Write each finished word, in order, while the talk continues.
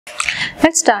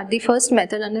Let's start the first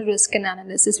method under risk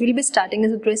analysis. We'll be starting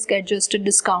with risk-adjusted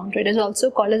discount rate. It is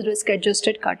also called as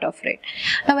risk-adjusted cutoff rate.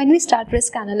 Now, when we start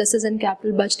risk analysis and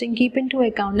capital budgeting, keep into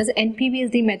account as NPV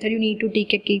is the method you need to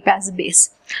keep as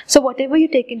base. So, whatever you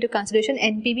take into consideration,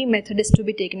 NPV method is to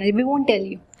be taken. We won't tell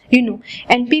you.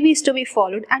 NPV is to be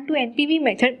followed, and to NPV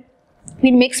method,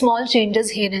 we make small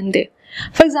changes here and there.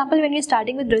 For example, when you're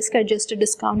starting with risk-adjusted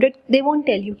discount rate, they won't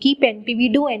tell you keep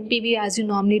NPV, do NPV as you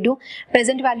normally do,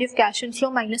 present value of cash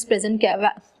inflow minus present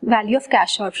value of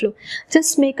cash outflow.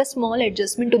 Just make a small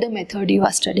adjustment to the method you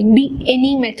are studying. Be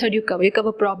any method you cover. You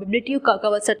cover probability, you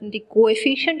cover certainty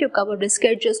coefficient, you cover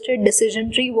risk-adjusted,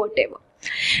 decision tree, whatever.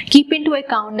 Keep into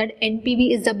account that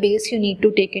NPV is the base you need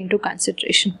to take into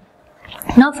consideration.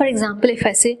 Now, for example, if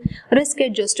I say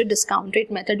risk-adjusted discount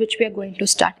rate method, which we are going to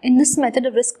start. In this method,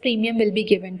 a risk premium will be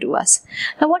given to us.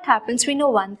 Now, what happens? We know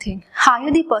one thing.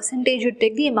 Higher the percentage you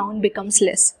take, the amount becomes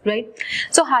less, right?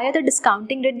 So, higher the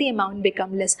discounting rate, the amount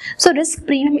becomes less. So, risk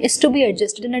premium is to be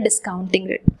adjusted in a discounting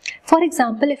rate. For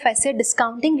example, if I say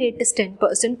discounting rate is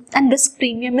 10% and risk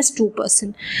premium is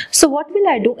 2%. So, what will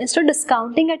I do? Instead of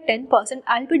discounting at 10%,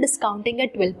 I'll be discounting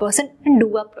at 12% and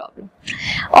do a problem.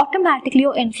 Automatically,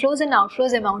 your inflows and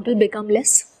outflows amount will become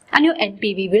less and your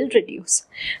NPV will reduce.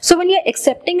 So when you're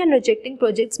accepting and rejecting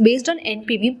projects based on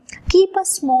NPV, keep a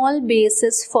small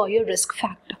basis for your risk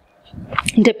factor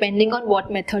depending on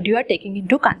what method you are taking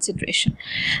into consideration.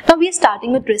 Now we are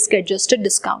starting with risk adjusted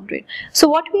discount rate. So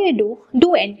what we do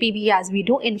NPV as we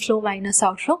do inflow minus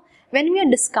outflow. When we are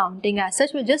discounting as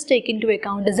such, we just take into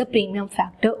account as a premium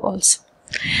factor also.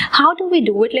 How do we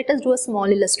do it? Let us do a small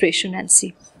illustration and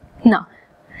see. Now,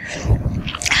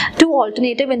 two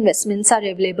alternative investments are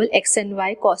available, X and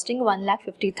Y, costing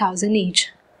 1,50,000 each.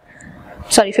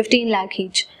 15 lakh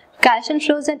each. Cash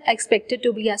inflows are expected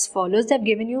to be as follows. They have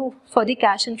given you for the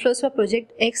cash inflows for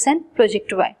project X and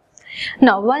project Y.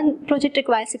 Now, one project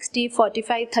requires 60,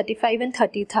 45, 35 and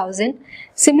 30,000.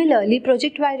 Similarly,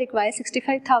 project Y requires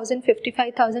 65,000,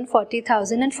 55,000,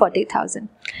 40,000 and 40,000.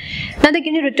 Now, they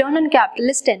give you return on capital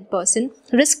is 10%,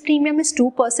 risk premium is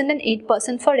 2% and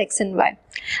 8% for X and Y.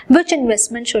 Which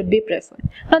investment should be preferred?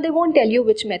 Now, they won't tell you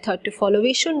which method to follow.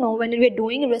 We should know when we are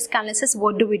doing risk analysis,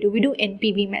 what do? We do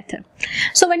NPV method.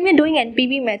 So, when we are doing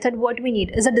NPV method, what we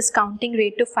need is a discounting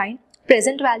rate to find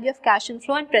present value of cash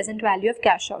inflow and present value of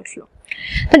cash outflow.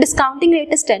 The discounting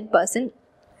rate is 10%.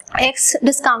 X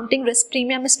discounting risk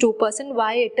premium is 2%,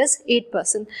 Y it is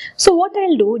 8%. So what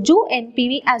I'll do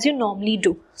NPV as you normally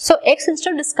do. So X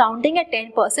instead of discounting at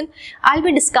 10%, I'll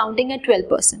be discounting at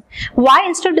 12%. Y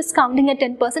instead of discounting at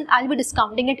 10%, I'll be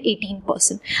discounting at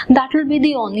 18%. That will be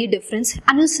the only difference,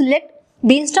 and we'll select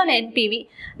based on NPV,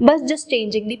 but just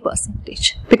changing the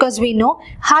percentage, because we know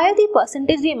higher the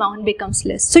percentage, the amount becomes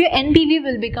less. So your NPV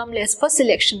will become less for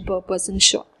selection purpose and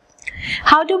sure.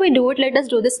 How do we do it? Let us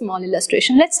do this small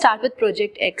illustration. Let's start with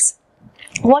project X.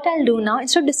 What I'll do now,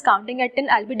 instead of discounting at 10,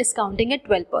 I'll be discounting at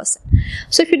 12%.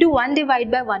 So if you do 1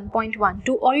 divided by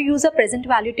 1.12 or you use a present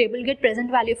value table, get present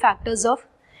value factors of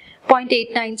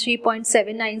 0.893,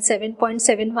 0.797,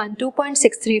 0.712,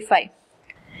 0.635.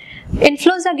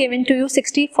 Inflows are given to you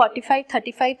 60, 45,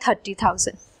 35,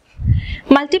 30,000.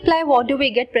 Multiply, what do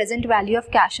we get? Present value of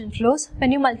cash inflows.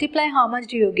 When you multiply, how much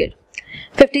do you get?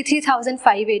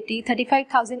 53,580,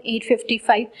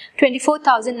 35,855,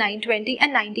 24,920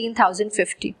 and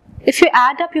 19,050. If you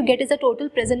add up, you get is the total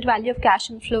present value of cash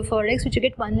inflow for X, which you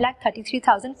get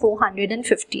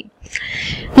 1,33,415.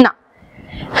 Now,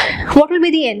 what will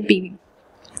be the NPV?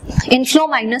 Inflow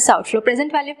minus outflow.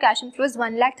 Present value of cash inflow is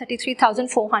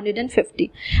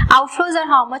 1,33,450. Outflows are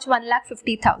how much?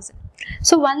 1,50,000.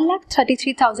 So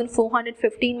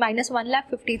 1,33,415 minus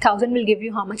 1,50,000 will give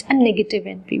you how much? A negative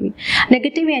NPV.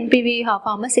 Negative NPV you have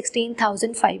how much?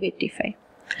 16,585.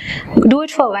 Do it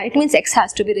for Y. It means X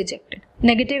has to be rejected.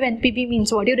 Negative NPV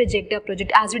means what? You reject a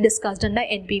project, as we discussed under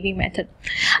NPV method.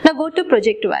 Now go to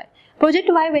project Y. Project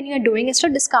Y, when you are doing, instead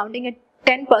of discounting at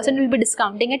 10%, will be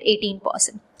discounting at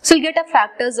 18%. So you get a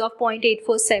factors of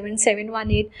 0.847,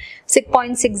 718,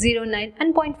 6.609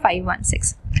 and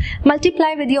 0.516.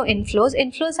 Multiply with your inflows.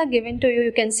 Inflows are given to you,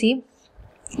 you can see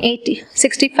 80,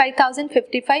 65,000,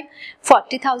 55,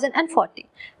 40,000 and 40.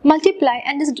 Multiply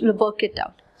and just work it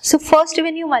out. So first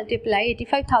when you multiply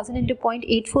 85,000 into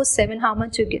 0.847, how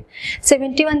much you get?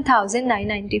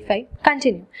 71,995.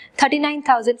 Continue.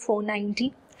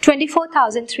 39,490.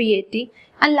 24,380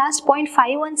 and last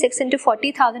 0.516 into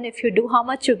 40,000 if you do, how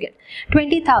much you get?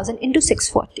 20,000 into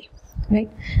 640, right?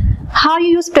 How you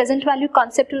use present value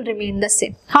concept will remain the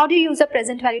same. How do you use a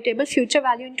present value table? Future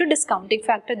value into discounting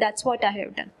factor, that's what I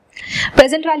have done.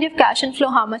 Present value of cash inflow,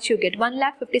 how much you get?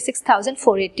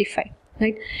 1,56,485.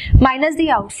 right? Minus the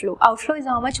outflow. Outflow is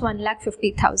how much?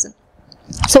 1,50,000.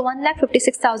 So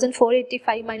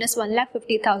 1,56,485 minus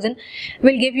 1,50,000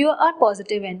 will give you a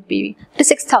positive NPV to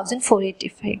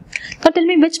 6,485. Now tell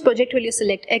me, which project will you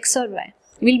select, X or Y?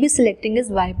 We'll be selecting is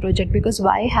Y project because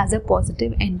Y has a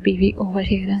positive NPV over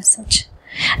here as such.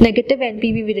 Negative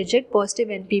NPV we reject, positive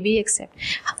NPV we accept.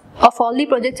 Of all the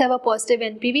projects have a positive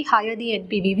NPV, higher the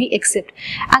NPV we accept.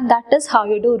 And that is how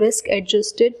you do risk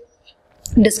adjusted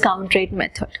discount rate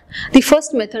method. The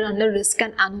first method under risk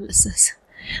and analysis.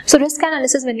 So risk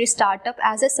analysis, when you start up,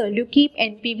 as I said, you keep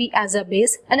NPV as a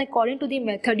base, and according to the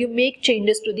method you make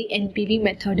changes to the NPV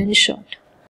method in short.